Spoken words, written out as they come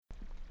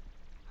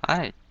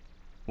Hi,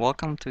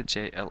 welcome to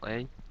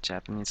JLA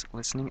Japanese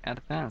Listening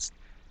Advanced.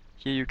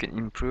 Here you can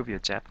improve your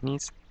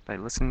Japanese by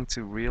listening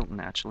to real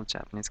natural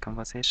Japanese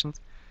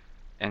conversations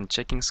and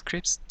checking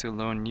scripts to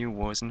learn new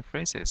words and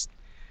phrases.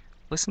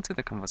 Listen to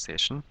the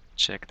conversation,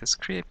 check the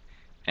script,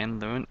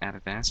 and learn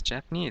advanced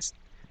Japanese.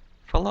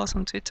 Follow us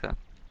on Twitter,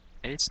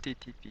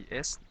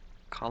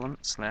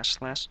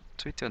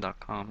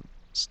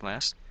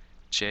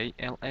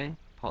 https://twitter.com/JLA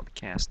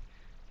podcast.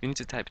 You need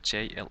to type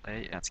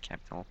JLA as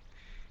capital,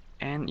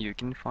 and you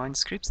can find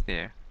scripts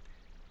there.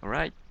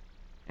 Alright,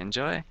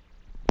 enjoy!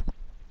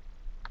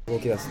 動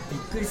き出す。びっ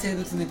くり生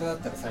物ネタだっ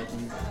たら最近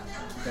聞いたのって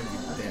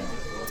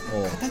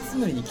おうカタツ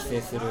ムリに寄生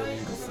するウイ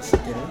ルス知っ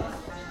てる？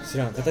知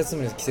らん。カタツ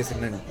ムリに寄生す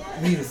る何？ウ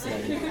イルスが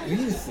いる。ウイ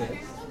ルス？バク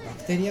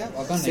テリア？わ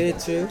かんないけど。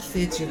寄生虫？寄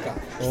生虫か。寄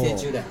生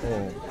虫だよ。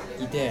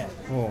いて、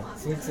おう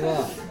そいつ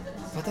は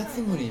カタ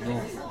ツムリ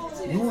の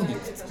脳に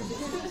くっつくんだよ。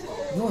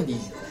脳に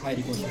入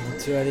り込んで気持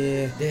ち悪い。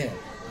で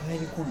入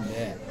り込ん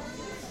で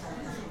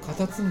カ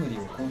タツムリ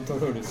をコント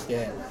ロールし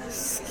て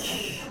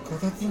カ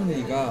タツム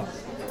リが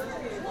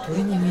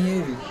鳥に見える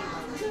ようにこ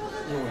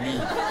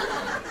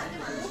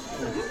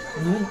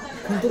う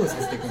コントロール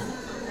させていくんだよ。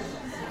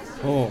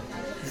おう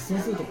でそう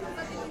すると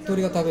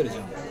鳥が食べるじ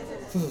ゃん。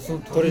そうそう、その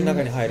鳥の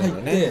中に入るん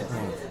だね。入って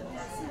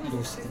移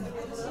動していくんだよ。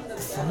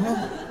でその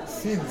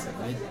生物が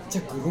めっち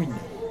ゃグロいんだ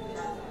よ。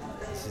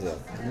そうだ。グ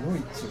ロい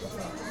っていうかさ、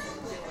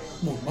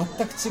もう全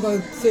く違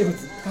う生物、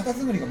カタ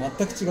ツムリが全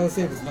く違う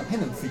生物、なんか変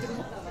なのついてる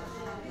の。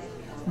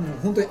もう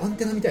本当にアン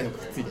テナみたいなの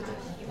がくっついてて、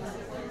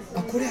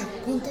あ、これ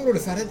コントロール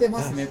されて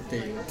ますねって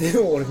いう。で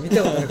も俺見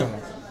たことあるかも。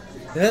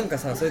でなんか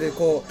さ、それで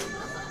こう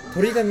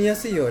鳥が見や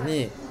すいよう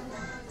に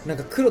なん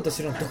か黒と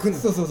白のドクン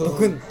そうそうそうド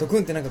クンドク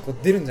ンってなんかこう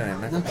出るんじゃな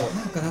い？なんか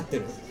なって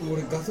る。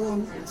俺画像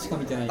しか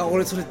見てないけど。あ、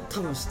俺それ多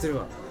分知ってる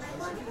わ。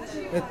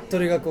で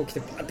鳥がこう来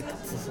てバーってそうそ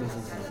うそ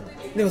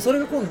うでもそれ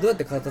が今度どうやっ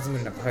てカタツム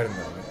リの中入るんだ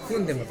ろうね。踏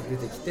んでまた出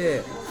てきて、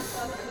どう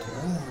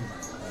なんだろうな。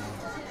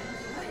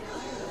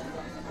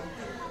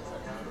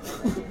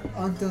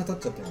アンテナ立っ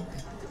ちゃってるね。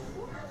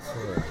そ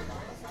うだよ。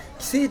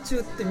寄生虫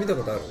って見た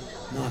ことある？な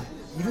い。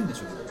いるんで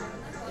しょ。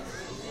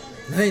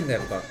ないんだよ。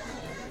やっぱ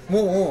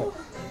もう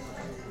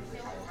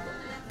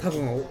多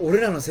分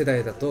俺らの世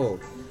代だと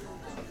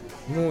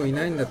もうい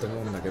ないんだと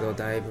思うんだけど、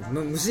だい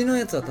ぶ虫の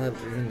やつは多分い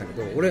るんだけ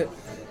ど、俺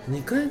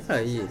2回ぐら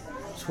い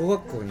小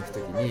学校に行く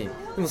時に、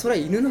でもそれ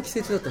は犬の寄生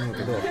虫だと思う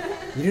けど、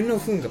犬の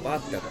糞がバ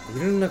ーってあって、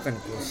犬の中に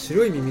こう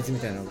白いミミズみ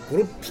たいなのが5、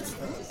6匹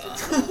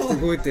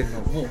動いてるの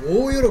をもう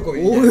大喜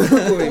び。大喜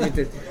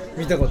び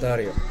見たことあ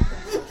るよ。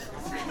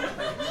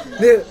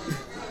で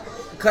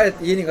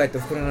家に帰って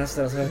おふくろの話し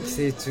たら、それは寄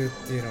生虫っ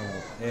ていうのも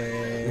い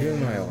る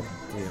のよっ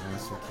ていう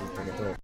話を聞いたけど、